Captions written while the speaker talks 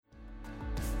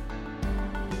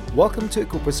Welcome to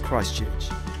Equippers Christchurch.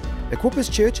 Equippers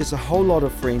Church is a whole lot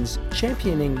of friends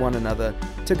championing one another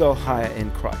to go higher in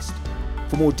Christ.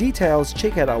 For more details,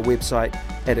 check out our website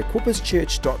at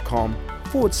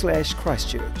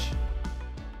equipperschurch.com/Christchurch.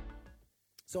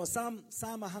 So Psalm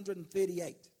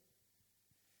 138.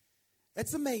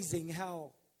 It's amazing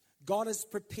how God has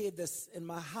prepared this in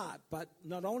my heart, but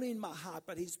not only in my heart,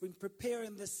 but He's been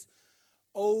preparing this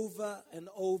over and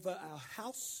over our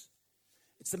house.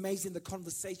 It's amazing the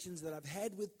conversations that I've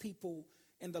had with people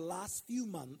in the last few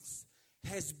months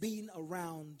has been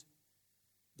around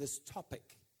this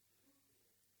topic.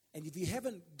 And if you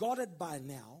haven't got it by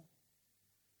now,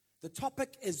 the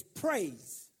topic is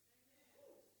praise.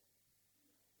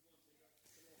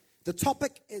 The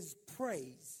topic is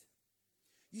praise.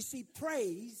 You see,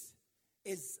 praise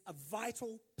is a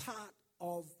vital part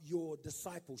of your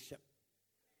discipleship,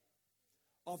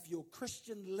 of your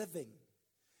Christian living.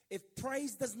 If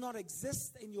praise does not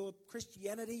exist in your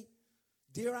Christianity,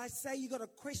 dare I say, you got to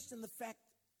question the fact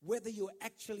whether you're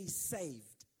actually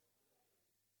saved.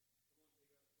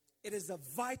 It is a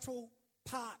vital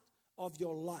part of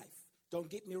your life. Don't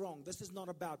get me wrong. This is not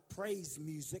about praise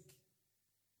music.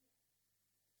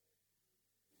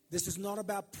 This is not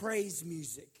about praise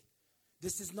music.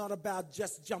 This is not about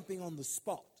just jumping on the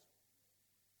spot.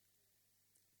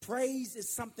 Praise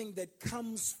is something that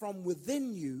comes from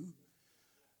within you.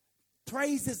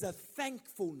 Praise is a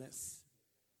thankfulness.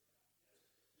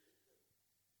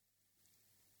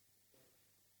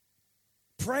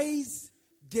 Praise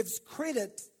gives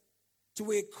credit to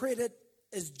where credit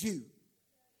is due.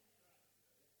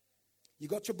 You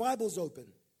got your Bibles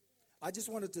open. I just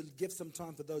wanted to give some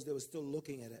time for those that were still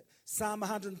looking at it. Psalm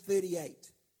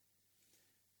 138.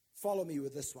 Follow me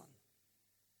with this one.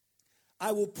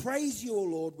 I will praise you, O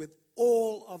Lord, with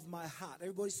all of my heart.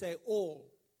 Everybody say all.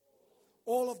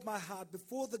 All of my heart.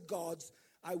 Before the gods,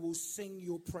 I will sing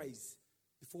your praise.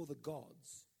 Before the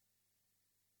gods.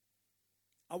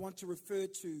 I want to refer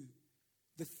to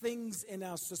the things in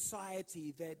our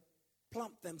society that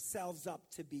plump themselves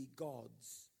up to be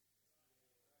gods.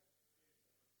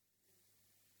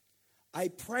 I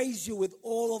praise you with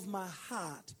all of my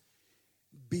heart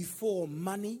before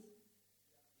money,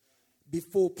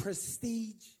 before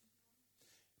prestige,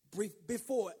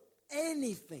 before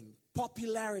anything,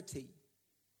 popularity,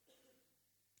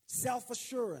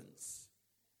 self-assurance.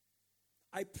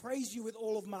 I praise you with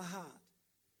all of my heart.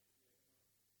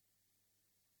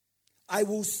 I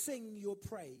will sing your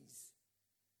praise.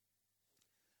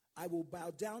 I will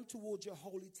bow down towards your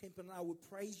holy temple and I will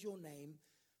praise your name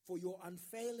for your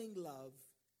unfailing love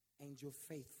and your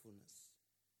faithfulness.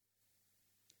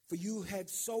 For you have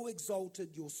so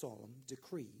exalted your solemn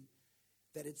decree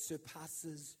that it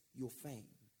surpasses your fame.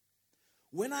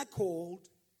 When I called,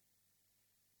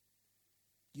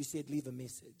 you said leave a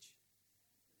message.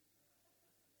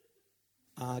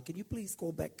 Can you please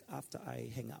call back after I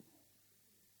hang up?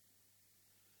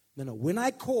 No. When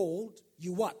I called,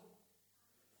 you what?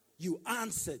 You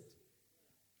answered.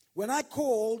 When I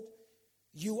called,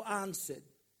 you answered.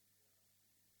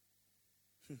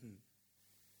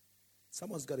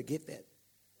 Someone's got to get that.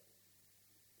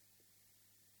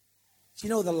 Do you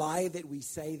know the lie that we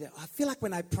say that I feel like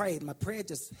when I prayed, my prayer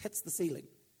just hits the ceiling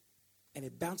and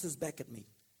it bounces back at me?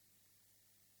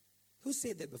 Who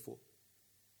said that before?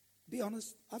 Be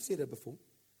honest, I've said it before.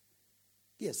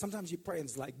 Yeah, sometimes you pray and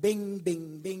it's like bing,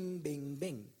 bing, bing, bing,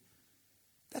 bing.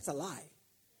 That's a lie.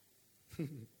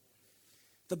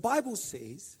 The Bible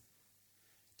says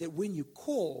that when you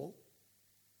call,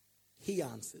 He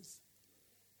answers.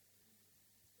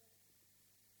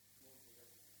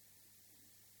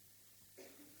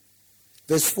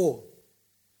 Verse 4.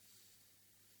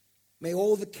 May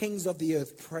all the kings of the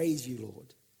earth praise you,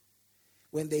 Lord,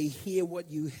 when they hear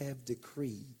what you have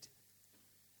decreed.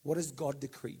 What has God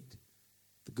decreed?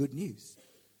 The good news.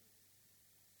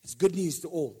 It's good news to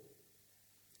all.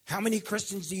 How many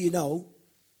Christians do you know?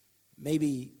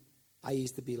 Maybe I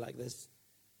used to be like this.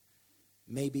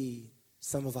 Maybe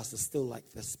some of us are still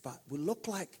like this, but we look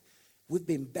like we've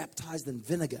been baptized in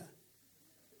vinegar.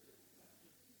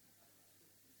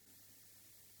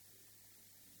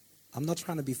 I'm not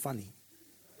trying to be funny.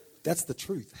 That's the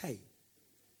truth. Hey,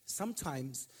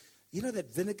 sometimes, you know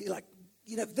that vinegar, like,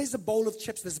 you know, there's a bowl of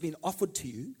chips that's been offered to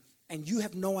you, and you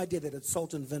have no idea that it's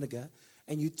salt and vinegar,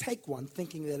 and you take one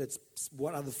thinking that it's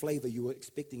what other flavor you were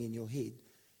expecting in your head,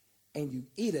 and you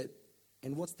eat it,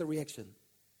 and what's the reaction?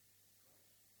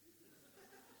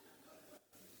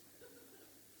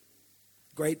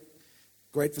 Great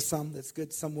for some, that's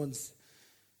good. Someone's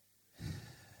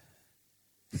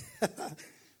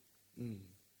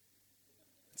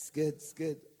It's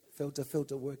good.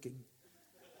 Filter working.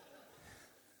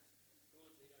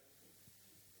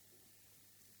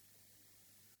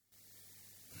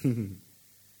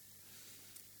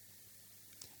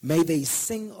 May they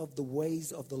sing of the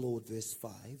ways of the Lord, verse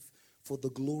 5, for the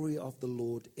glory of the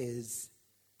Lord is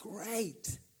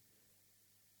great.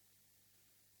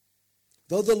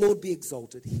 Though the Lord be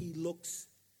exalted, he looks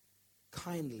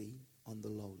kindly on the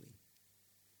lowly.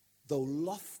 Though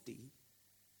lofty,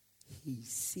 he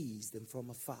sees them from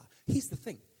afar. Here's the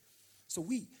thing. So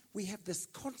we have this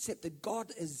concept that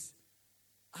God is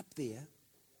up there,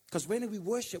 because when we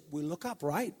worship, we look up,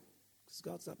 right? Because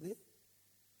God's up there.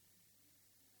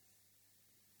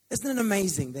 Isn't it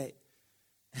amazing that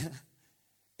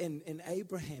in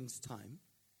Abraham's time,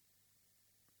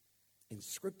 in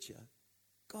Scripture,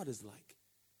 God is like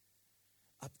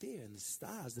up there in the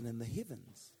stars and in the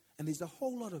heavens. And there's a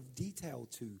whole lot of detail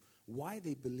to why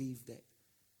they believed that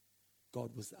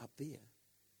God was up there.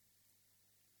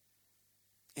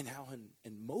 And how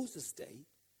in Moses' day,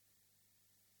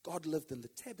 God lived in the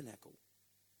tabernacle.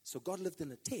 So God lived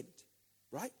in a tent,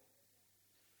 right?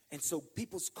 And so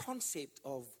people's concept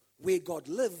of where God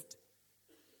lived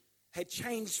had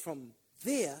changed from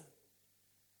there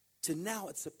to now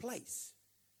it's a place.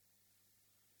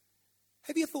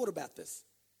 Have you thought about this?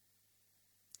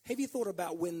 Have you thought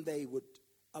about when they would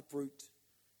uproot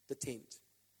the tent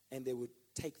and they would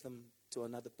take them to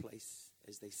another place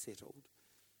as they settled?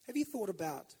 Have you thought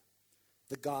about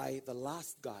the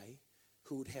last guy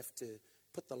who would have to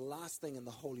put the last thing in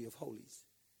the Holy of Holies?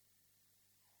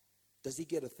 Does he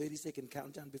get a 30-second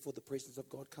countdown before the presence of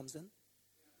God comes in?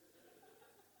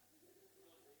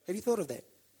 Have you thought of that?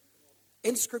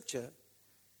 In Scripture,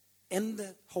 in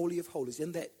the Holy of Holies,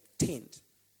 in that tent,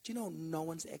 do you know no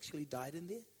one's actually died in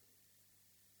there?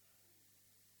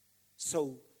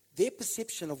 So their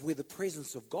perception of where the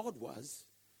presence of God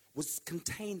was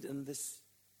contained in this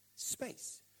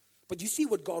space. But you see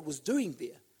what God was doing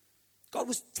there. God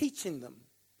was teaching them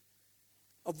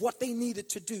of what they needed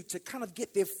to do to kind of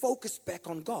get their focus back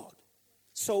on God.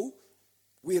 So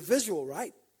we're visual,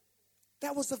 right?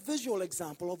 That was a visual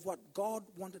example of what God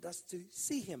wanted us to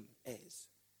see him as.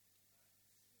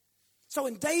 So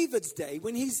in David's day,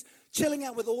 when he's chilling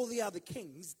out with all the other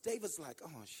kings, David's like,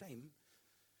 oh, shame.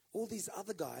 All these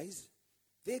other guys,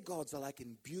 their gods are like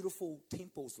in beautiful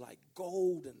temples, like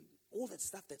gold and all that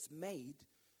stuff that's made.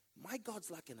 My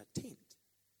God's like in a tent.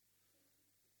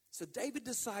 So David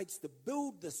decides to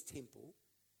build this temple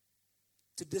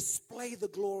to display the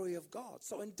glory of God.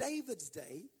 So in David's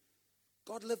day,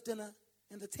 God lived in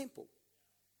the temple.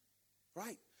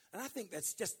 Right? And I think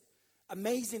that's just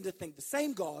amazing to think the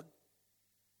same God,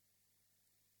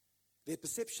 their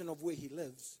perception of where he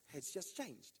lives has just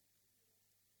changed.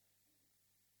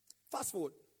 Fast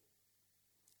forward.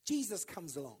 Jesus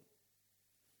comes along.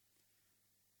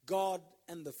 God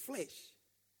in the flesh.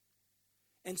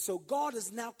 And so God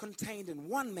is now contained in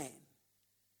one man,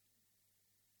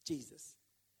 Jesus.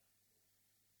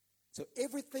 So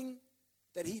everything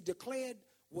that he declared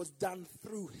was done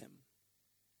through him.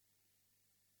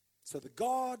 So the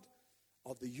God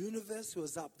of the universe who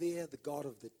is up there, the God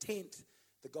of the tent,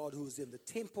 the God who is in the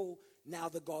temple, now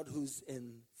the God who's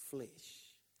in flesh.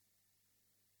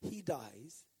 He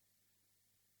dies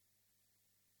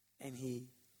and he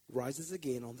rises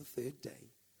again on the third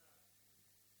day.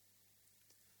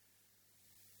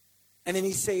 And then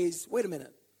he says, wait a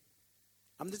minute.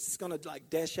 I'm just going to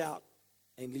dash out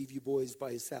and leave you boys by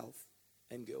yourself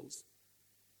and girls.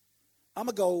 I'm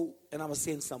going to go and I'm going to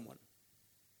send someone.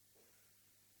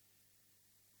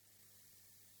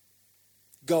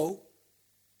 Go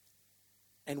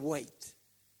and wait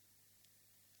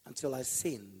until I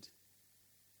send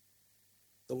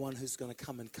the one who's going to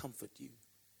come and comfort you.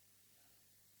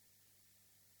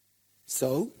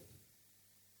 So,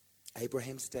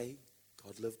 Abraham's day,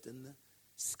 God lived in the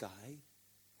sky.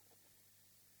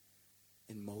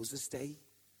 In Moses' day,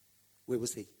 where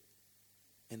was he?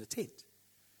 In a tent.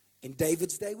 In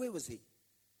David's day, where was he?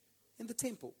 In the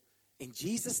temple. In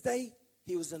Jesus' day,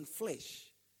 he was in flesh.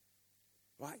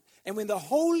 Right? And when the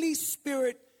Holy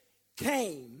Spirit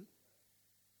came,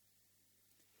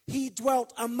 he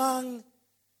dwelt among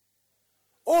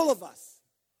all of us.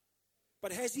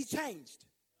 But has he changed?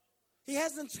 He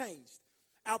hasn't changed.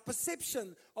 Our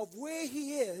perception of where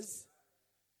he is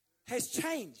has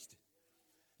changed.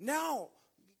 Now,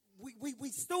 we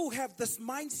still have this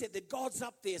mindset that God's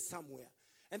up there somewhere.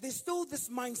 And there's still this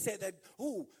mindset that,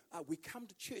 we come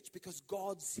to church because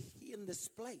God's here in this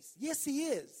place. Yes, he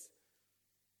is.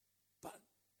 But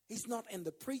he's not in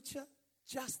the preacher,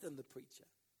 just in the preacher.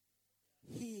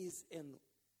 He is in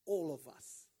all of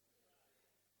us.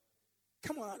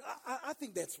 Come on, I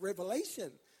think that's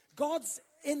revelation. God's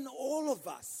in all of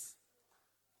us.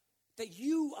 That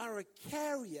you are a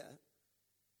carrier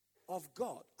of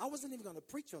God. I wasn't even going to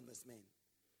preach on this, man.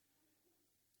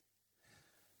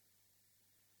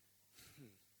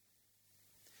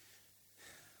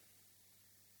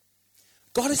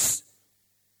 God is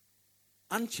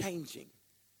unchanging,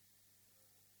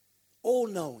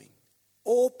 all-knowing,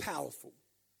 all-powerful.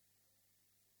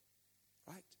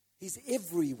 Right? He's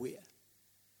everywhere.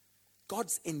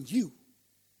 God's in you.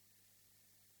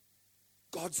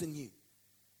 God's in you.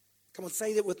 Come on,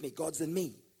 say that with me. God's in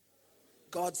me.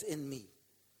 God's in me.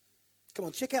 Come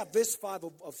on, check out verse 5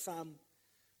 of Psalm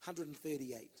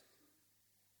 138.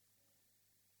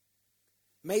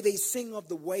 May they sing of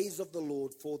the ways of the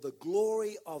Lord, for the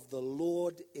glory of the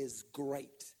Lord is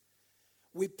great.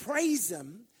 We praise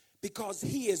him because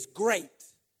he is great.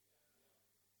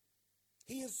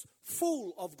 He is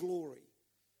full of glory.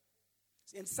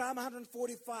 In Psalm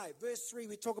 145, verse 3,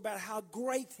 we talk about how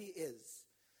great he is.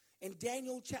 In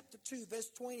Daniel chapter 2,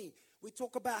 verse 20, we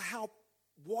talk about how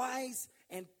wise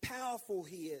and powerful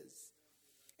he is.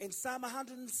 In Psalm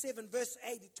 107, verse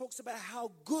 8, it talks about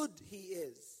how good he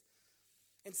is.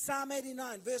 In Psalm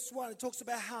 89, verse 1, it talks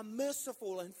about how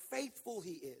merciful and faithful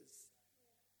he is.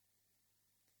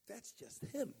 That's just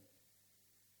him.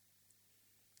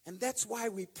 And that's why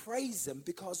we praise him,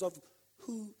 because of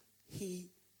who he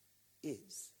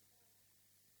is.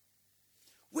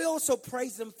 We also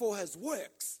praise him for his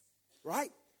works,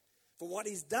 right? For what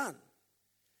he's done.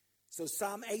 So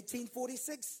Psalm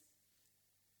 18:46,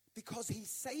 because he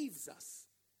saves us.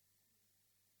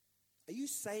 Are you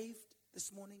saved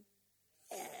this morning?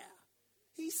 Yeah.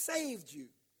 He saved you.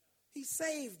 He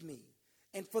saved me.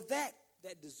 And for that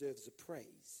deserves a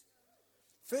praise.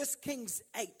 1 Kings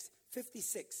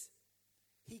 8:56.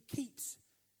 He keeps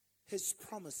his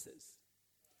promises.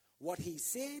 What he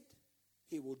said,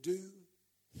 he will do,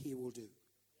 he will do.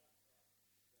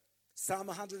 Psalm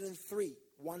 103,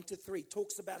 1-3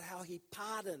 talks about how he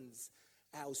pardons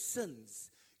our sins.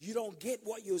 You don't get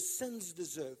what your sins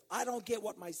deserve. I don't get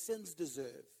what my sins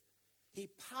deserve. He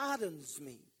pardons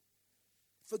me,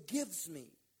 forgives me.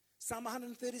 Psalm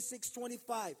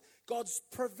 136:25, God's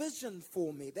provision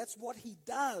for me. That's what he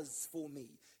does for me.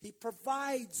 He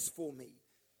provides for me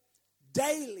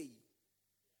daily.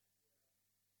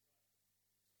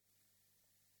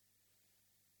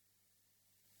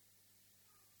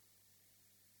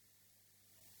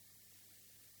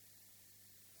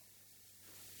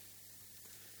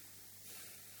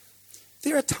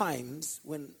 There are times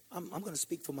when, I'm going to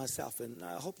speak for myself, and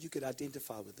I hope you could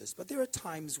identify with this, but there are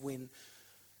times when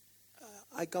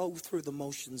I go through the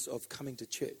motions of coming to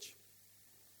church.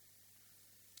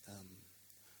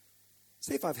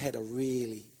 Say if I've had a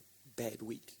really bad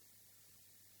week.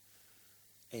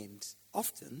 And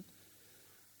often,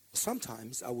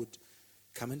 sometimes I would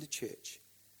come into church,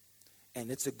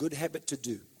 and it's a good habit to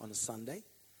do on a Sunday.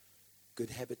 Good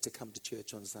habit to come to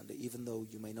church on a Sunday, even though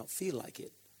you may not feel like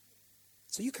it.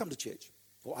 So you come to church,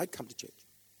 or I'd come to church.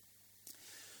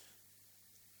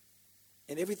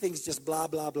 And everything's just blah,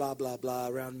 blah, blah, blah, blah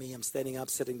around me. I'm standing up,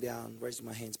 sitting down, raising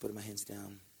my hands, putting my hands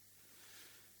down.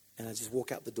 And I just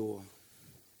walk out the door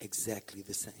exactly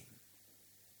the same.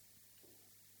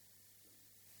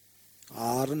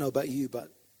 I don't know about you,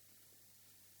 but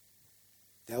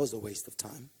that was a waste of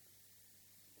time.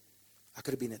 I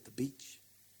could have been at the beach.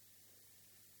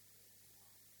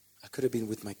 I could have been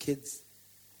with my kids,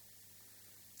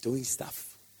 doing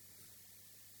stuff.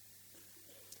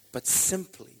 But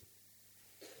simply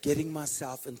getting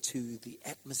myself into the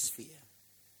atmosphere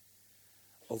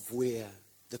of where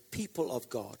the people of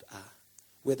God are,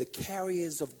 where the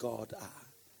carriers of God are,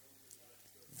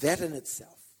 that in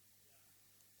itself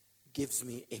gives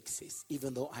me access,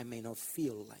 even though I may not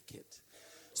feel like it.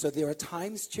 So there are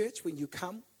times, church, when you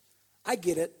come, I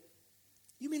get it,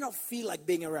 you may not feel like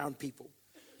being around people.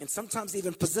 And sometimes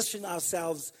even position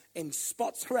ourselves in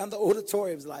spots around the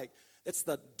auditoriums like, it's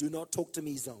the do not talk to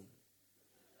me zone.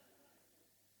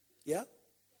 Yeah?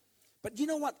 But you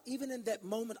know what? Even in that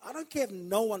moment, I don't care if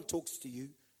no one talks to you,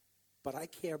 but I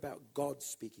care about God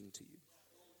speaking to you.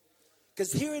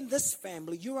 Because here in this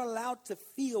family, you're allowed to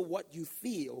feel what you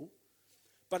feel,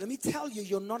 but let me tell you,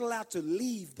 you're not allowed to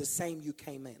leave the same you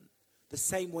came in, the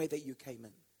same way that you came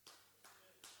in.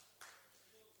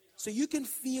 So you can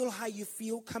feel how you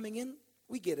feel coming in.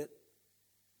 We get it.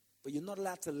 But you're not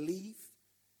allowed to leave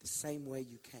the same way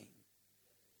you came.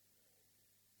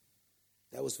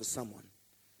 That was for someone.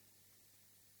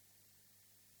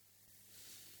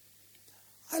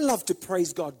 I love to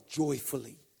praise God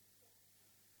joyfully.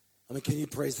 I mean, can you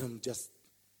praise him just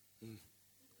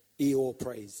Eeyore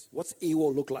praise? What's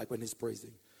Eeyore look like when he's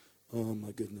praising? Oh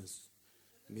my goodness.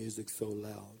 Music's so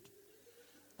loud.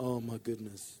 Oh my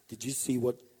goodness. Did you see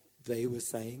what they were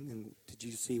saying, and did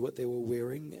you see what they were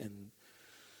wearing? And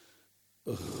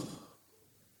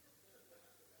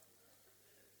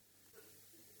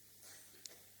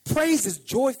praise is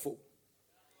joyful.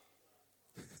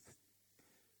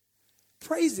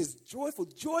 Praise is joyful,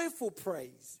 joyful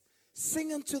praise.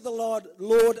 Sing unto the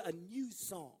Lord a new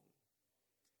song.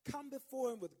 Come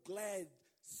before him with glad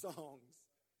songs.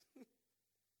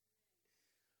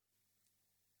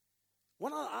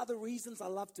 One of the other reasons I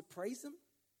love to praise him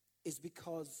is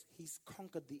because he's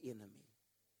conquered the enemy.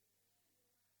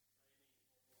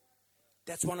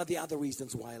 That's one of the other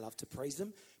reasons why I love to praise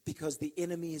him, because the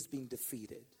enemy has been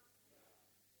defeated.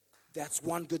 That's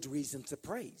one good reason to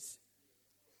praise.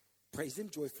 Praise him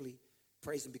joyfully.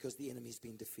 Praise him because the enemy has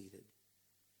been defeated.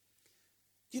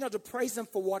 You know, to praise him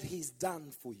for what he's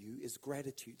done for you is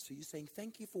gratitude. So you're saying,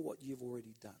 thank you for what you've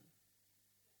already done.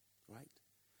 Right?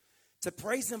 To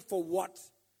praise him for what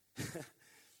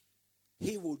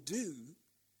he will do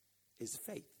is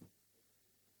faith.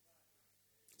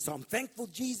 So I'm thankful,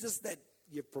 Jesus, that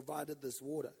you've provided this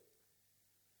water.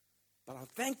 But I'm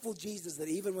thankful, Jesus, that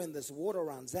even when this water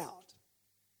runs out,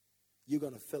 you're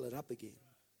going to fill it up again.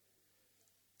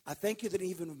 I thank you that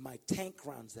even when my tank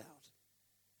runs out,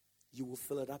 you will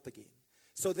fill it up again.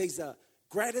 So there's a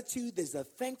gratitude, there's a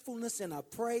thankfulness in our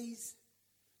praise,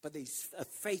 but there's a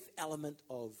faith element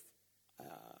of,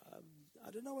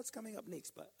 I don't know what's coming up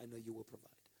next, but I know you will provide.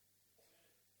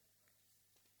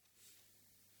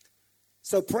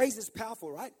 So praise is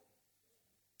powerful, right?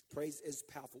 Praise is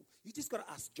powerful. You just got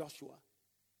to ask Joshua.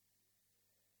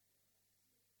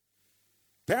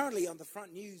 Apparently on the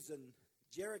front news in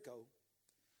Jericho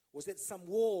was that some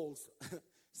walls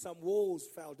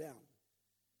fell down.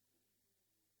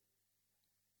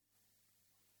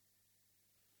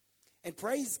 And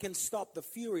praise can stop the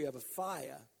fury of a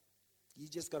fire. You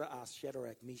just got to ask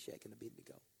Shadrach, Meshach, and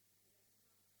Abednego.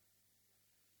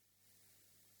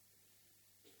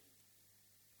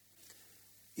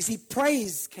 You see,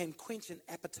 praise can quench an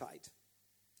appetite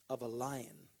of a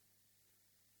lion.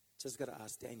 Just got to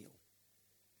ask Daniel.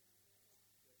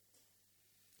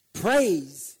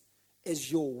 Praise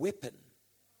is your weapon.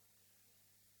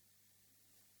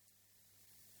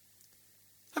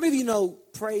 How many of you know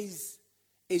praise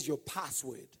is your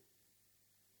password?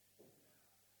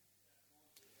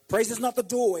 Praise is not the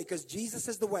doorway because Jesus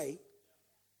is the way.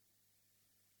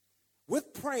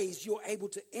 With praise, you're able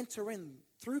to enter in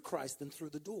through Christ and through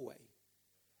the doorway.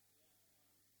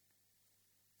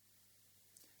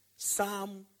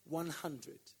 Psalm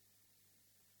 100,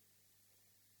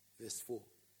 verse 4.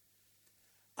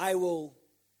 I will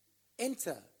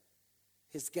enter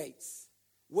his gates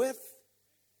with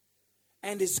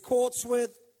and his courts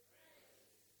with.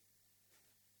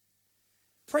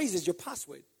 Praise is your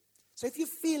password. So if you're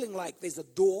feeling like there's a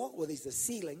door or there's a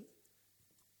ceiling,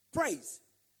 praise.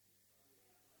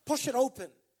 Push it open.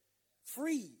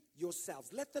 Free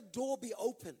yourselves. Let the door be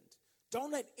opened.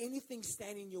 Don't let anything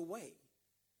stand in your way.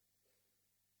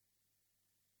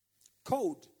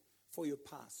 Code for your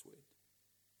password.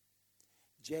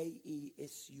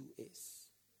 JESUS.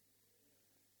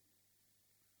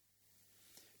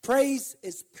 Praise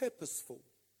is purposeful.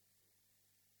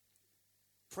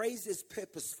 Praise is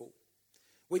purposeful.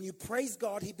 When you praise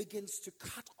God, he begins to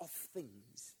cut off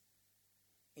things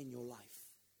in your life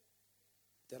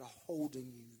that are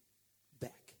holding you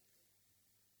back.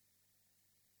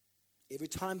 Every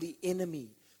time the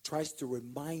enemy tries to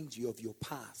remind you of your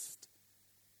past,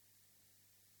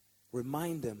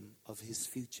 remind him of his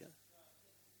future.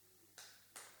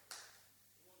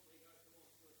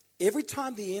 Every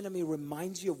time the enemy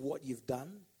reminds you of what you've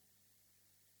done,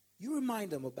 you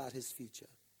remind him about his future.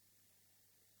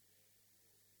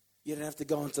 You don't have to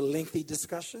go into lengthy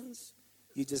discussions.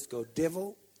 You just go,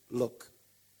 devil, look.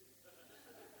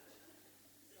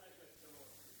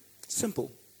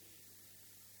 Simple.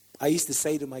 I used to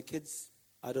say to my kids,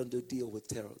 I don't do deal with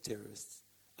terrorists.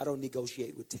 I don't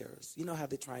negotiate with terrorists. You know how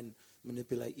they try and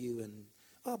manipulate you and,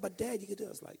 oh, but Dad, you could do it. I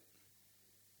was like,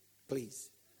 please.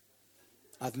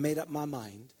 I've made up my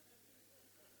mind.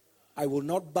 I will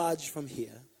not budge from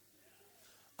here.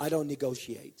 I don't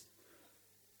negotiate.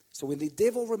 So when the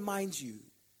devil reminds you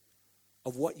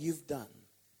of what you've done,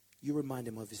 you remind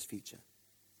him of his future.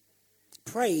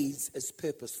 Praise is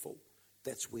purposeful.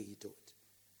 That's where you do it.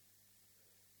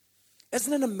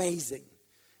 Isn't it amazing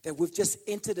that we've just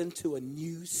entered into a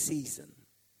new season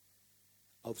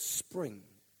of spring?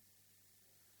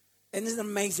 And isn't it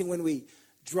amazing when we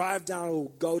drive down or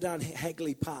go down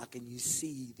Hagley Park and you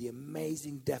see the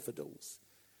amazing daffodils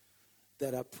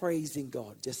that are praising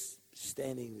God, just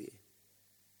standing there?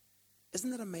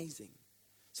 Isn't that amazing?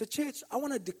 So church, I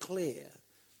want to declare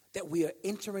that we are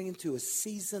entering into a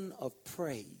season of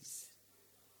praise.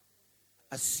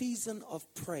 A season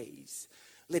of praise.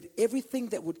 Let everything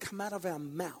that would come out of our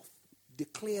mouth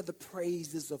declare the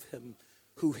praises of Him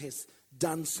who has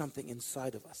done something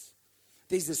inside of us.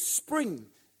 There's a spring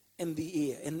in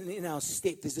the air, in our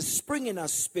step. There's a spring in our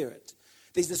spirit.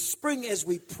 There's a spring as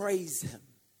we praise Him.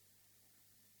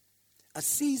 A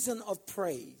season of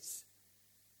praise.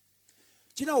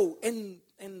 Do you know, in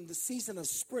the season of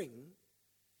spring,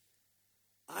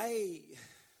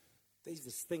 there's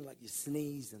this thing like you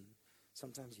sneeze and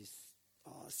sometimes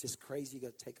it's just crazy. You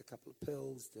got to take a couple of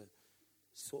pills to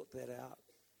sort that out.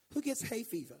 Who gets hay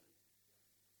fever?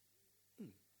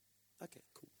 Okay,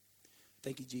 cool.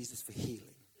 Thank you, Jesus, for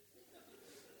healing.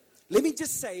 Let me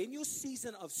just say, in your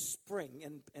season of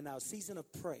spring and our season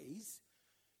of praise,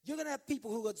 you're going to have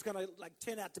people who are going to like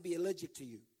turn out to be allergic to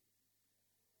you.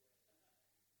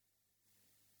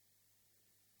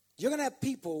 You're going to have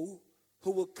people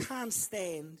who will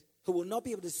not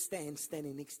be able to stand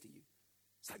standing next to you.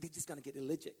 It's like they're just going to get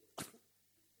allergic.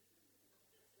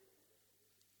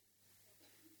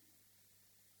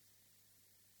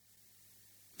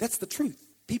 That's the truth.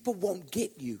 People won't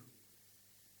get you.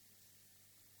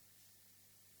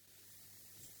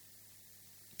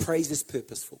 Praise is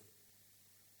purposeful.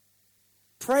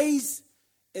 Praise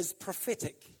is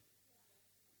prophetic.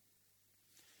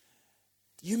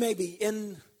 You may be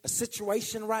in a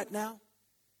situation right now,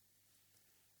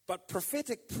 but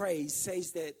prophetic praise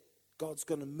says that God's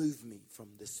going to move me from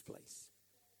this place.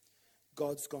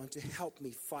 God's going to help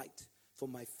me fight for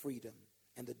my freedom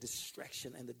and the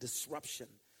distraction and the disruption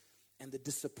and the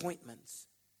disappointments.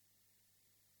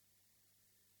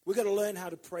 We're going to learn how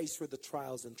to praise through the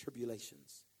trials and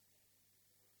tribulations.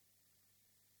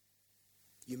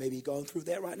 You may be going through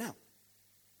that right now.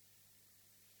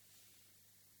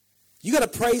 You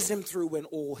got to praise Him through when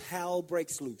all hell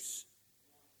breaks loose.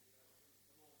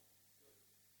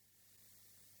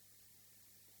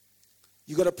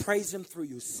 You got to praise Him through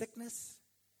your sickness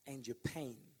and your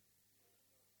pain.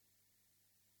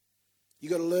 You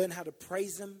got to learn how to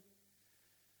praise Him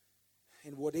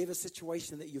in whatever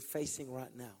situation that you're facing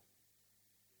right now.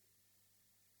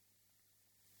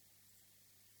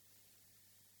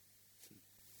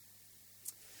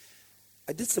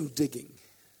 I did some digging,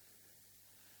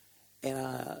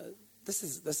 and this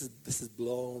is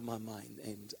blowing my mind.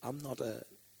 And I'm not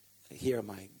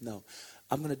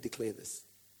I'm going to declare this.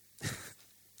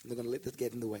 I'm not going to let this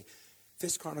get in the way.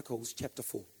 1 Chronicles chapter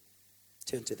 4.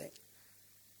 Turn to that.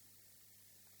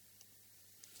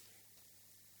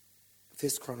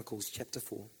 1 Chronicles chapter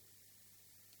 4.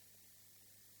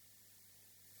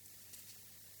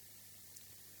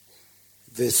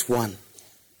 Verse 1.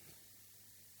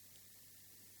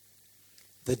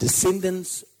 The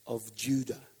descendants of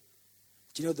Judah.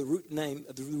 Do you know the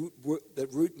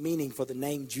root meaning for the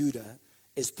name Judah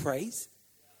is praise?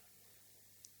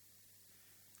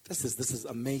 This is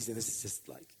amazing. This is just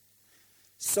like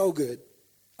so good.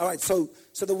 All right, so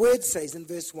the word says in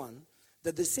verse 1,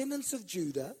 the descendants of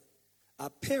Judah are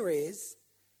Perez,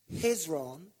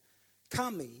 Hezron,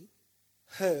 Carmi,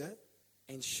 Hur,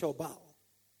 and Shobal.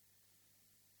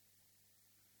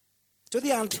 To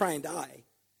the untrained eye,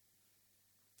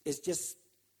 it's just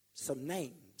some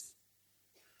names.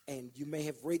 And you may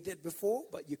have read that before,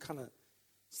 but you kind of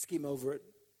skim over it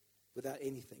without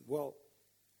anything. Well,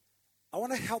 I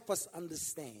want to help us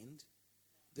understand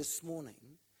this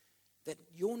morning that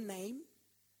your name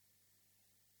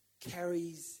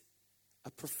carries a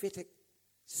prophetic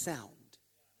sound.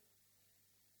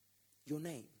 Your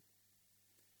name.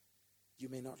 You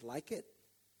may not like it,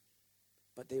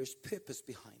 but there's purpose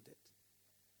behind it.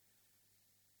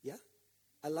 Yeah?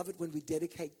 I love it when we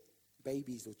dedicate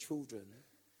babies or children.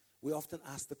 We often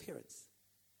ask the parents,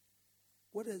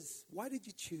 why did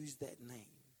you choose that name?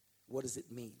 What does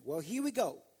it mean? Well, here we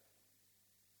go.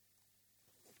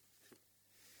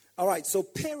 All right, so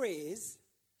Perez,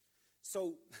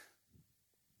 so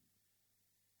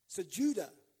Judah,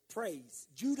 praise.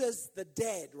 Judah's the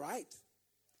dad, right?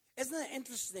 Isn't it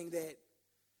interesting that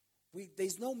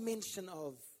there's no mention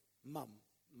of mum.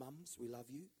 Mums, we love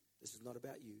you. This is not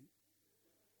about you.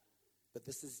 But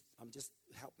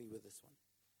help me with this one.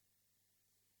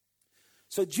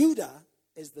 So Judah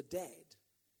is the dad.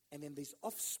 And then there's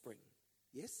offspring.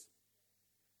 Yes?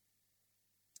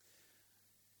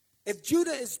 If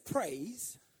Judah is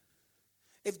praise,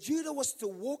 if Judah was to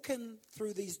walk in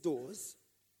through these doors,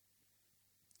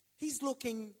 he's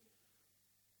looking,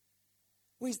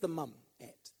 where's the mum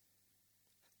at?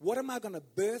 What am I going to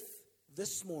birth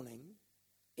this morning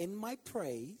in my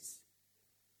praise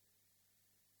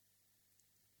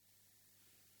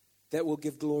that will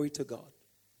give glory to God?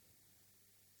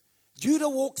 Judah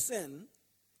walks in,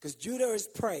 because Judah is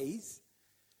praise,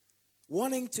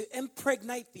 wanting to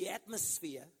impregnate the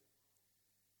atmosphere.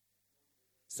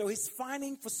 So he's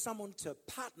finding for someone to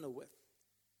partner with.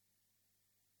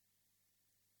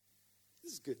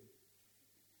 This is good.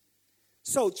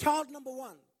 So child number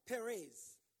one,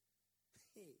 Perez.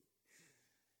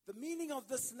 The meaning of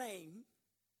this name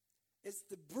is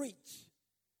to breach,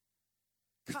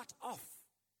 cut off,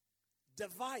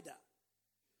 divider.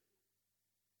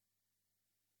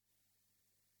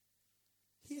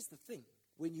 Here's the thing.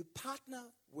 When you partner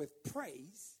with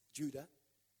praise, Judah,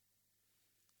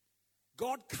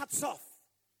 God cuts off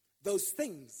those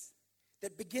things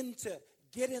that begin to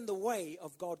get in the way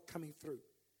of God coming through.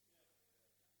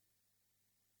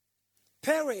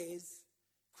 Perez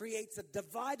creates a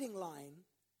dividing line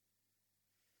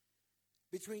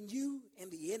between you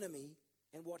and the enemy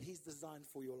and what he's designed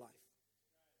for your life.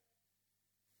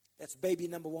 That's baby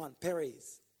number one,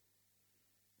 Perez.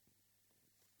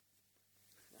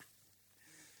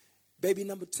 Baby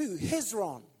number two,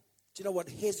 Hezron. Do you know what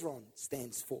Hezron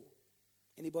stands for?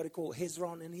 Anybody call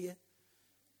Hezron in here?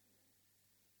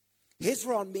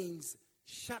 Hezron means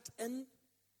shut in,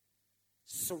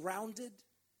 surrounded,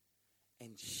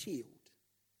 and shield.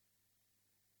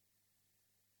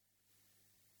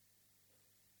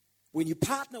 When you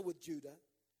partner with Judah,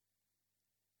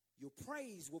 your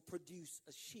praise will produce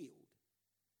a shield.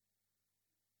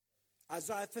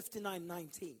 Isaiah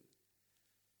 59:19.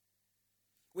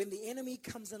 When the enemy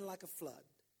comes in like a flood,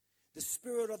 the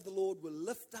Spirit of the Lord will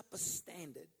lift up a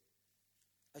standard,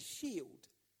 a shield,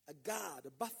 a guard,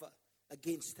 a buffer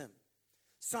against him.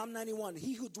 Psalm 91,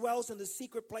 he who dwells in the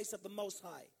secret place of the Most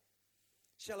High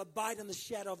shall abide in the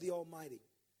shadow of the Almighty.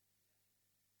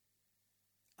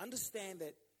 Understand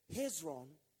that Hezron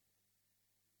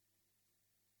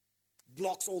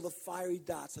blocks all the fiery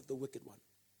darts of the wicked one.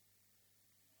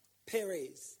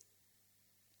 Perez,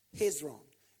 Hezron.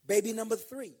 Baby number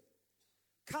three,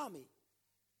 Carmi.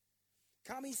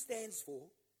 Carmi stands for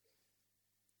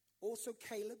also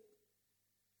Caleb,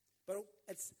 but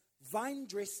it's vine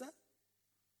dresser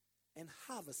and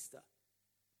harvester.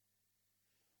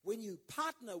 When you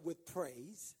partner with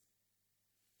praise,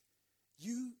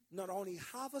 you not only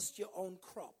harvest your own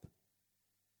crop,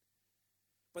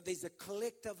 but there's a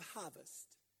collective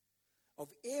harvest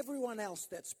of everyone else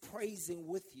that's praising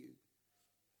with you.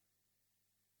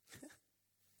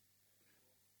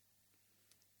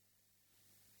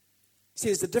 See,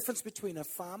 there's a difference between a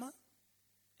farmer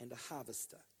and a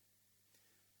harvester.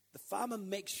 The farmer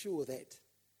makes sure that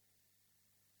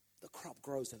the crop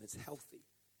grows and it's healthy.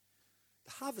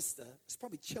 The harvester is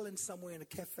probably chilling somewhere in a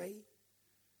cafe,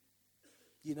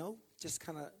 you know, just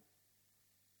kind of,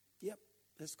 yep,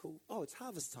 that's cool. Oh, it's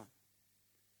harvest time.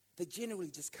 They generally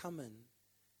just come in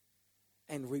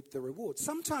and reap the reward.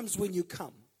 Sometimes when you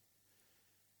come,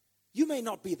 you may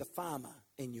not be the farmer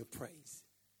in your praise,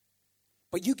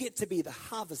 but you get to be the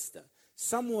harvester.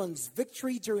 Someone's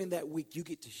victory during that week, you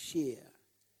get to share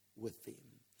with them.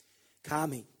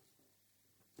 Carmi.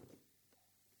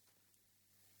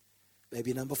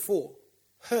 Baby number 4,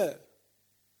 Hur.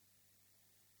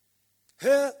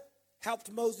 Hur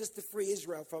helped Moses to free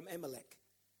Israel from Amalek.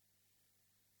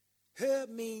 Hur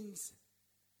means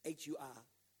H-U-R.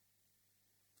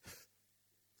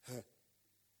 Hur.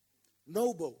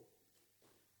 Noble.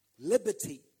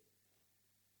 Liberty.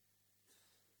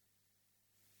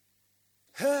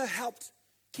 Hur helped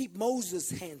keep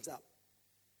Moses' hands up.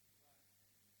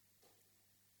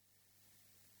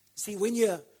 See, when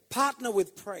you partner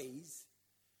with praise,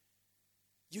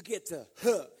 you get to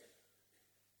Hur.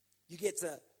 You get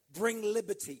to bring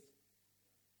liberty.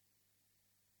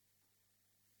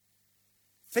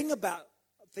 Thing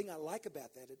I like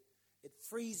about that, it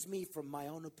frees me from my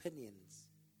own opinions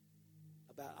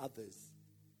about others.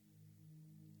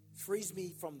 Frees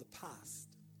me from the past.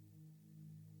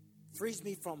 Frees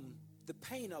me from the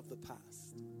pain of the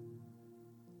past.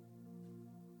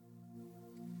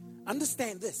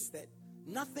 Understand this, that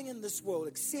nothing in this world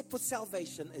except for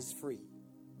salvation is free.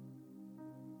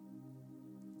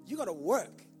 You got to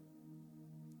work.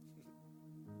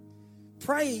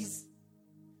 Praise,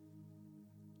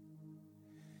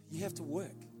 you have to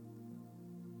work.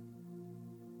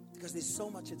 Because there's so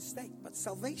much at stake. But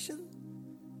salvation,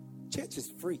 church is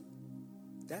free.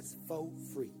 That's for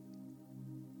free.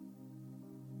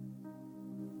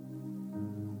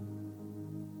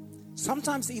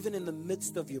 Sometimes even in the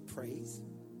midst of your praise,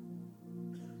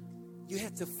 you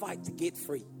have to fight to get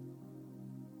free.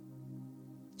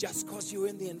 Just because you're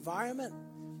in the environment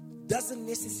doesn't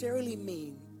necessarily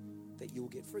mean that you'll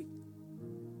get free.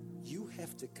 You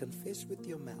have to confess with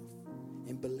your mouth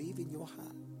and believe in your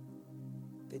heart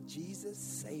that Jesus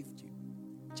saved you.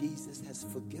 Jesus has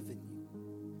forgiven you.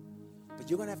 But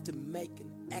you're going to have to make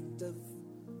an active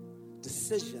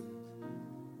decision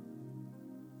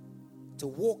to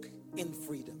walk in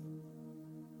freedom.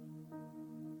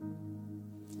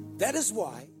 That is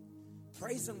why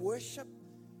praise and worship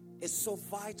is so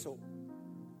vital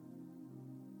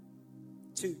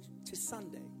to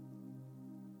Sunday.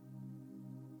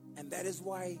 And that is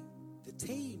why the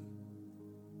team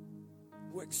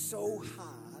works so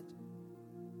hard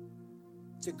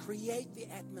to create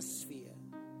the atmosphere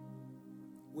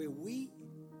where we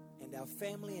and our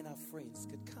family and our friends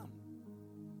could come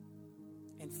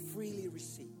and freely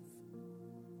receive.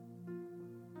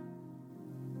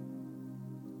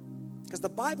 Because the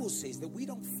Bible says that we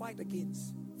don't fight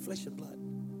against flesh and blood.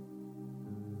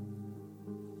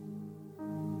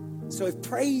 So if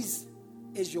praise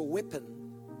is your weapon,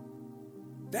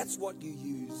 that's what you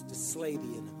use to slay the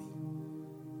enemy.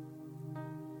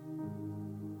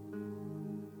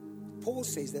 Paul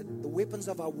says that the weapons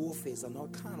of our warfare are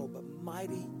not carnal, but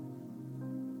mighty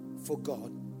for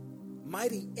God,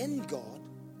 mighty in God,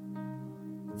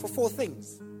 for 4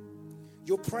 things.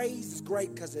 Your praise is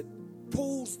great because it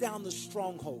pulls down the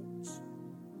strongholds.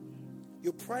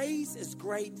 Your praise is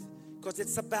great because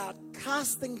it's about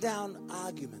casting down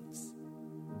arguments.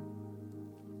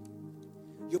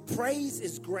 Your praise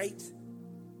is great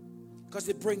because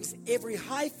it brings every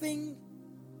high thing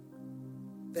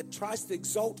that tries to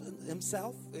exalt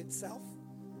itself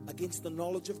against the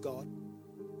knowledge of God.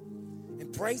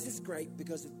 And praise is great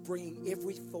because it's bringing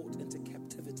every thought into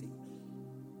captivity.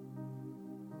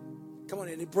 Come on,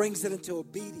 and it brings it into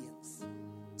obedience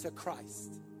to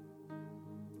Christ.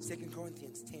 2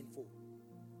 Corinthians 10:4.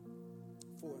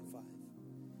 4 and 5.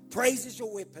 Praise is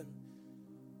your weapon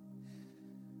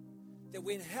that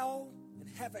when hell and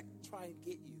havoc try and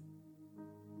get you,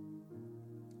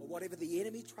 or whatever the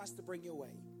enemy tries to bring your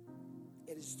way,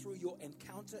 it is through your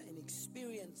encounter and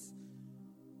experience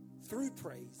through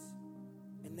praise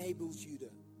enables you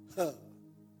to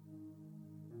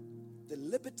the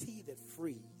liberty that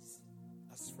frees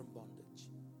us from bondage.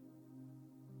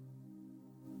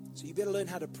 So you better learn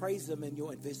how to praise Him in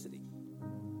your adversity.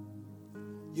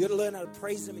 You got to learn how to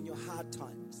praise Him in your hard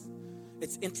times.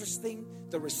 It's interesting,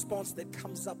 the response that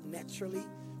comes up naturally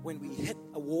when we hit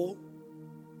a wall,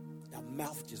 our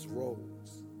mouth just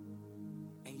rolls.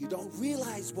 And you don't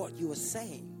realize what you are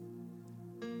saying.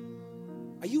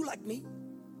 Are you like me?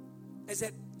 Is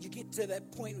that you get to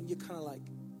that point when you're kind of like,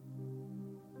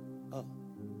 oh,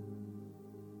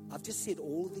 I've just said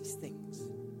all these things.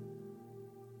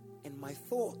 And my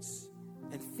thoughts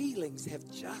and feelings have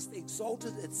just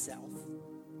exalted itself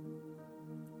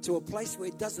to a place where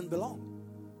it doesn't belong.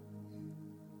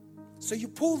 So you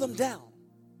pull them down.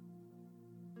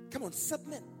 Come on,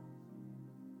 submit.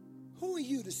 Who are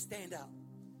you to stand out?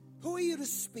 Who are you to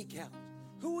speak out?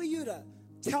 Who are you to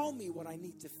tell me what I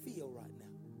need to feel right now?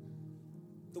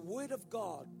 The Word of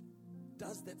God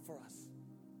does that for us.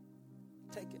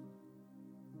 Take it.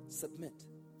 Submit.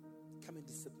 Come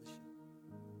into submission.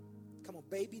 Come on,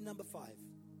 baby number 5.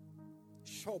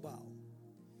 Shobal.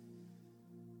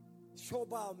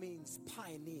 Shobal means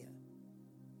pioneer.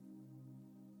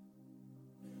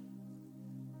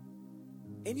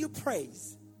 In your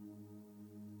praise,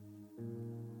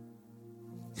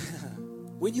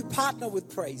 when you partner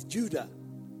with praise, Judah,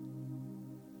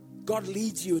 God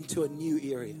leads you into a new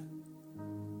area.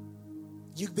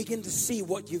 You begin to see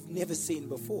what you've never seen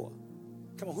before.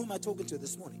 Come on, who am I talking to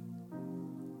this morning?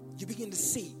 You begin to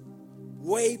see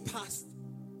way past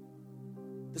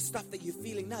the stuff that you're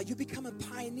feeling now. You become a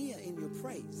pioneer in your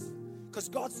praise because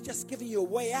God's just giving you a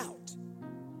way out.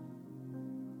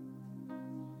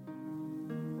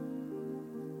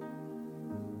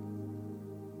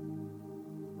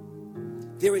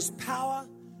 There is power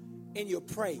in your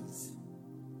praise.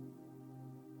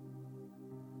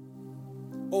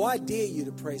 Oh, I dare you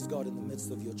to praise God in the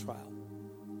midst of your trial.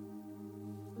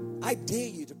 I dare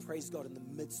you to praise God in the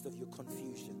midst of your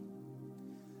confusion.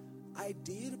 I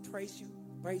dare to praise Him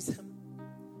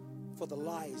for the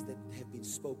lies that have been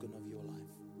spoken of your life.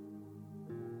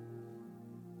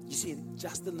 You see,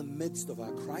 just in the midst of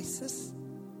our crisis,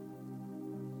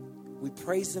 we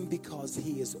praise Him because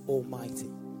He is almighty.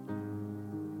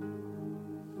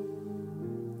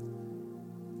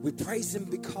 We praise Him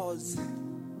because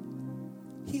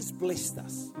He's blessed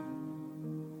us.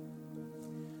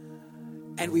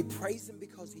 And we praise Him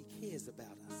because He cares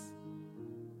about us.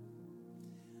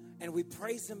 And we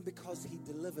praise Him because He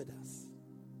delivered us.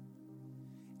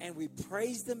 And we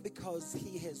praise Him because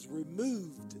He has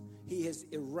removed, He has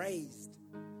erased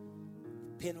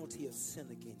the penalty of sin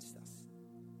against us.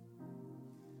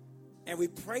 And we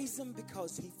praise him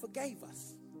because he forgave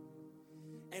us.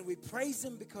 And we praise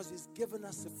him because he's given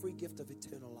us the free gift of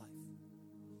eternal life.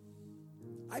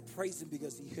 I praise him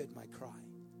because he heard my cry.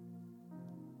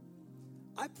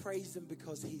 I praise him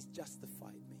because he's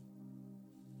justified me.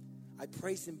 I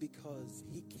praise him because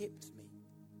he kept me.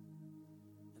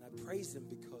 And I praise him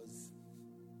because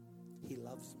he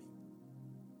loves me.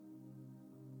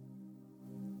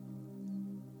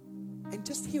 And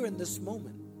just here in this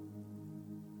moment,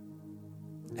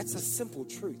 it's a simple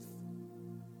truth.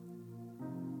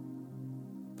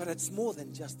 But it's more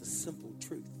than just a simple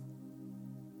truth.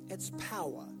 It's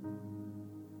power.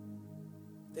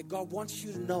 That God wants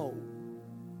you to know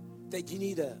that you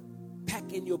need to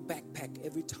pack in your backpack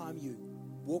every time you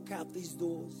walk out these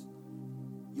doors.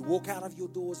 You walk out of your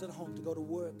doors at home to go to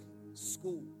work,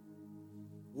 school,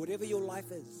 whatever your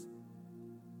life is.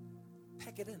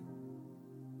 Pack it in.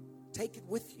 Take it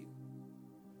with you.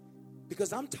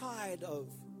 Because I'm tired of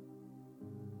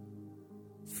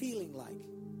feeling like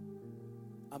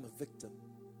I'm a victim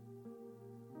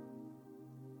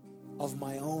of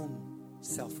my own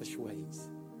selfish ways.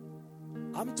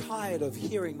 I'm tired of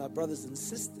hearing my brothers and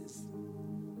sisters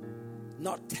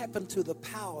not tap into the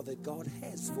power that God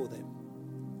has for them.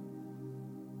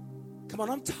 Come on,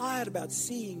 I'm tired about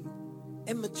seeing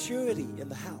immaturity in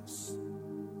the house.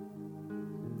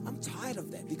 I'm tired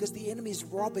of that because the enemy is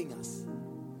robbing us.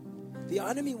 The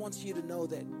enemy wants you to know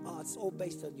that, it's all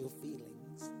based on your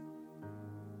feelings.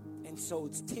 And so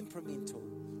it's temperamental.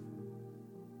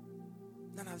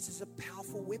 No, this is a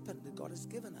powerful weapon that God has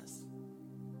given us.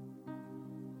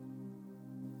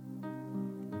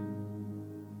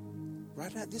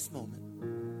 Right at this moment,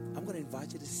 I'm going to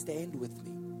invite you to stand with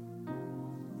me.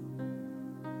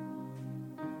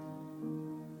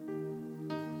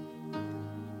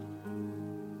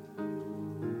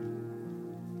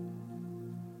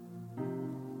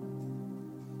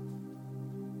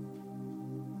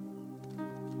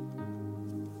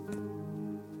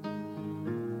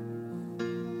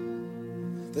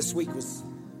 This week was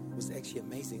actually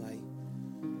amazing.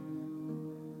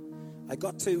 I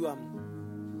got to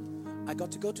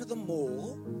go to the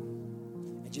mall,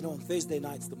 and you know, on Thursday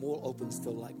nights the mall opens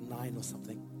till like 9 or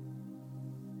something.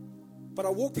 But I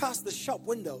walked past the shop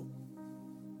window,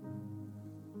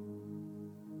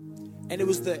 and it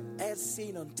was the as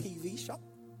seen on TV shop.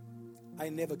 I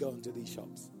never go into these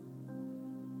shops.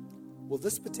 Well,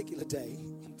 this particular day,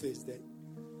 on Thursday,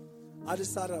 I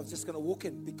decided I was just going to walk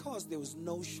in because there was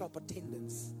no shop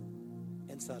attendants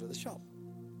inside of the shop.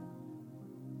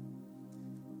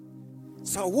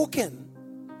 So I walk in,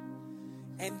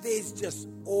 and there's just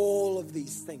all of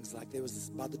these things. Like there was this,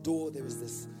 by the door, there was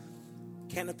this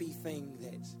canopy thing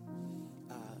that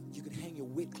you could hang your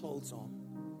wet clothes on,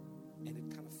 and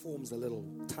it kind of forms a little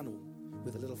tunnel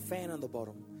with a little fan on the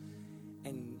bottom.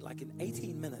 And like in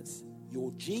 18 minutes,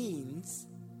 your jeans,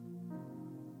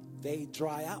 they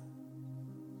dry up.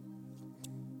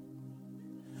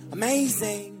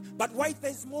 Amazing. But wait,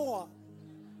 there's more.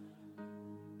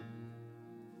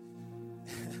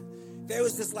 There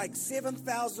was this like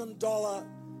 $7,000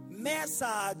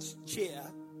 massage chair.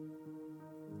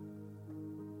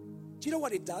 Do you know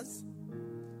what it does?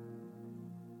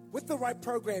 With the right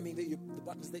programming, the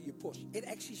buttons that you push, it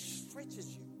actually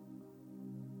stretches you.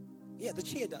 Yeah, the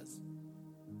chair does.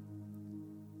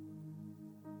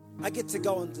 I get to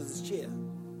go into this chair.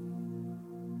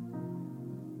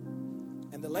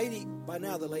 And the lady, by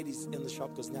now the lady's in the shop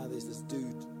because now there's this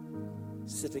dude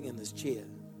sitting in this chair.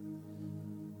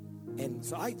 And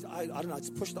so I don't know, I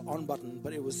just pushed the on button,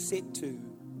 but it was set to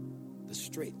the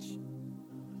stretch.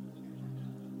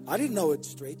 I didn't know it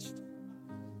stretched.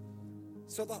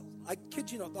 So I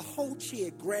kid you not, the whole chair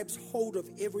grabs hold of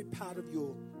every part of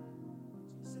your,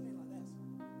 sitting like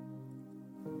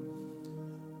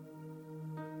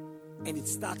that. And it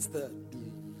starts the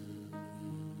thing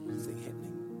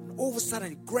happening. And all of a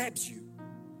sudden it grabs you.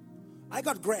 I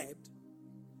got grabbed.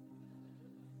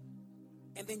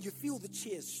 And then you feel the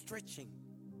chair stretching.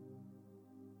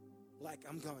 Like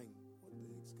I'm going, what the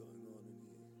heck's going on in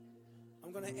here?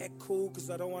 I'm going to act cool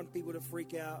because I don't want people to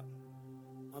freak out.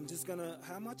 I'm just going to,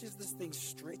 how much is this thing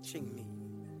stretching me?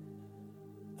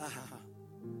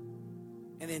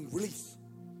 And then release.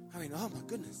 I mean, oh my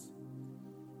goodness.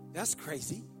 That's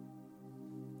crazy.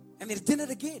 And then it did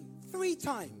it again, 3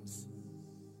 times.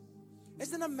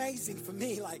 Isn't it amazing for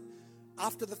me? Like,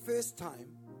 after the first time,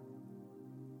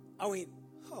 I went,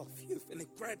 oh, phew, and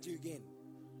it grabbed you again.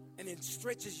 And it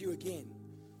stretches you again.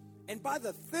 And by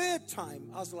the 3rd time,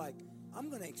 I was like, I'm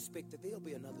going to expect that there'll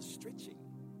be another stretching.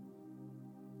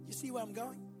 You see where I'm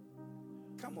going?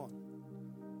 Come on.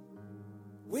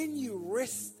 When you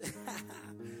rest,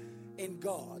 in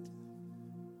God,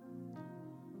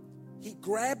 He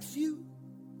grabs you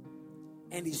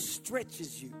and He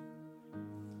stretches you.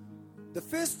 The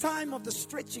first time of the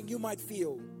stretching, you might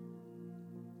feel,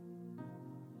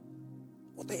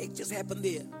 what the heck just happened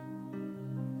there?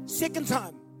 Second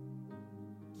time,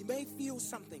 you may feel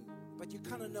something, but you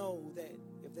kind of know that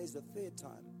if there's a third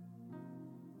time,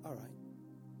 all right,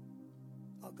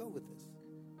 I'll go with this.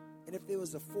 And if there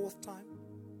was a fourth time,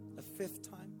 a fifth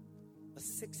time, a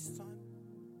sixth time,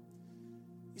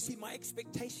 you see, my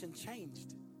expectation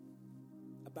changed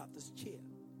about this chair.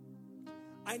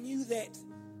 I knew that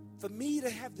for me to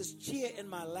have this chair in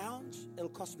my lounge, it'll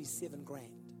cost me $7,000.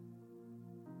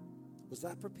 Was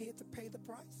I prepared to pay the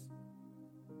price?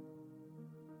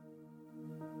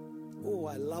 Oh,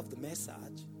 I love the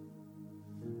massage.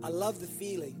 I love the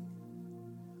feeling.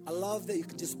 I love that you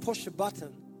can just push a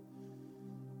button.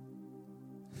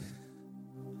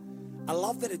 I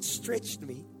love that it stretched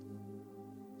me.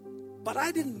 But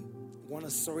I didn't want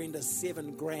to surrender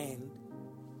 $7,000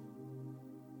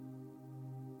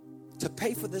 to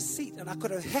pay for this seat. And I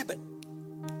could have had it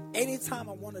anytime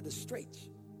I wanted to stretch.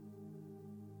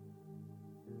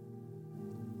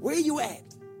 Where are you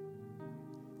at?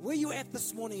 Where are you at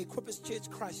this morning, Equippers Church,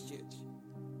 Christchurch?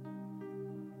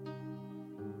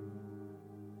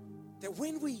 That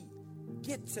when we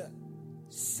get to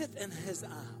sit in His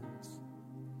arms,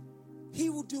 He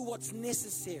will do what's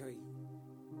necessary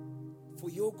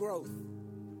for your growth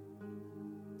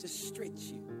to stretch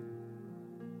you.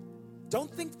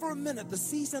 Don't think for a minute, the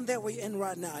season that we're in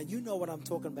right now, you know what I'm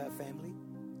talking about, family.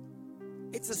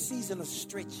 It's a season of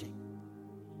stretching.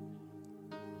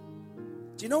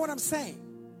 Do you know what I'm saying?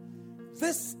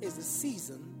 This is a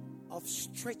season of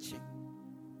stretching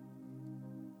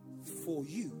for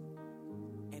you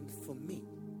and for me.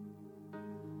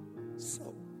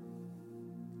 So,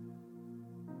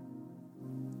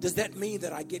 does that mean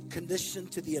that I get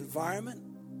conditioned to the environment?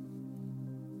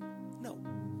 No.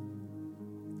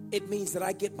 It means that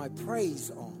I get my praise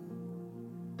on.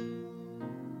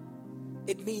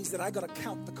 It means that I got to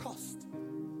count the cost.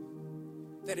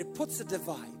 That it puts a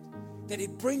divide. That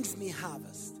it brings me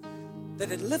harvest.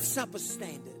 That it lifts up a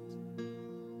standard.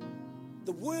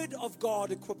 The Word of God,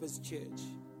 Equippers Church,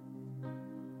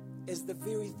 is the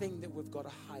very thing that we've got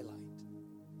to highlight.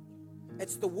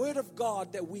 It's the Word of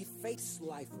God that we face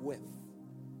life with,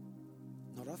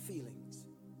 not our feelings,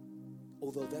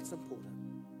 although that's important.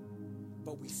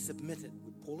 But we submit it,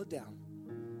 we pull it down,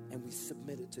 and we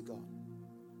submit it to God.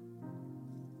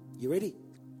 You ready?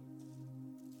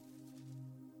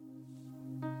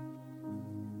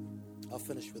 I'll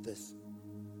finish with this.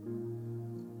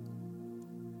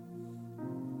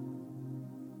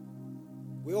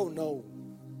 We all know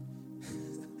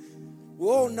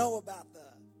about the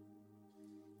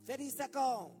 30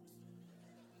 seconds,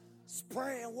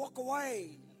 spray and walk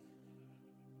away.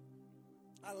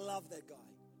 I love that guy.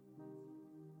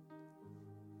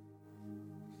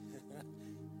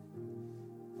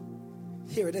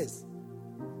 Here it is.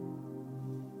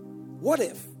 What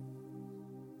if,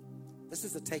 this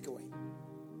is a takeaway.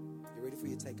 You ready for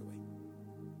your takeaway?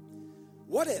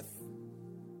 What if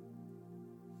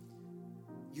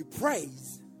you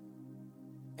praise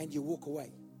and you walk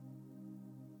away?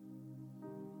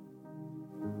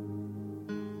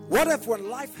 What if when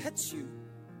life hits you,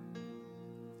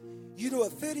 you do a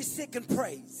 30-second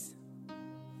praise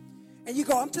and you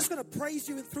go, I'm just going to praise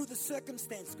you through the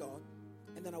circumstance, God,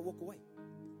 and then I walk away.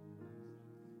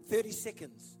 30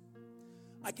 seconds.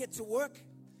 I get to work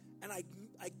and I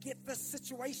get this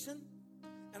situation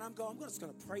and I'm just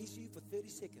going to praise you for 30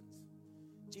 seconds.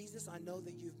 Jesus, I know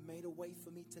that you've made a way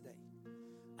for me today.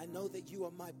 I know that you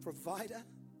are my provider.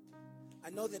 I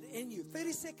know that in you,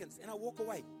 30 seconds, and I walk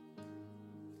away.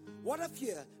 What if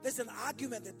there's an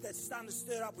argument that's starting to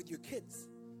stir up with your kids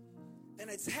and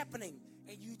it's happening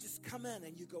and you just come in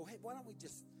and you go, hey, why don't we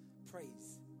just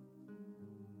praise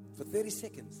for 30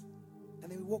 seconds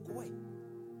and then we walk away?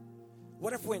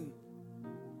 What if when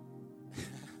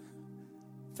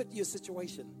fit your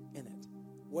situation in it,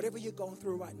 whatever you're going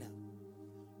through right now,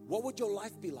 what would your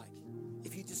life be like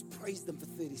if you just praised them for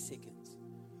 30 seconds?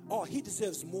 Oh, he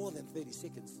deserves more than 30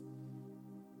 seconds.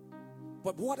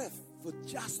 But what if for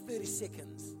just 30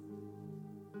 seconds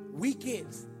we get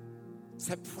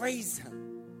to praise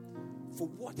him for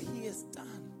what he has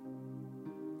done?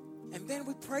 And then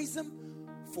we praise him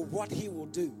for what he will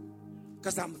do.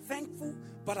 Because I'm thankful,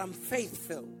 but I'm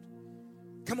faith-filled.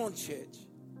 Come on, church.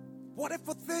 What if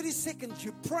for 30 seconds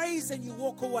you praise and you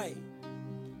walk away?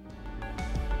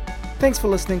 Thanks for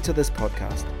listening to this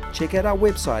podcast. Check out our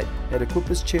website at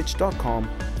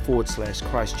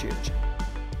equipperschurch.com/Christchurch.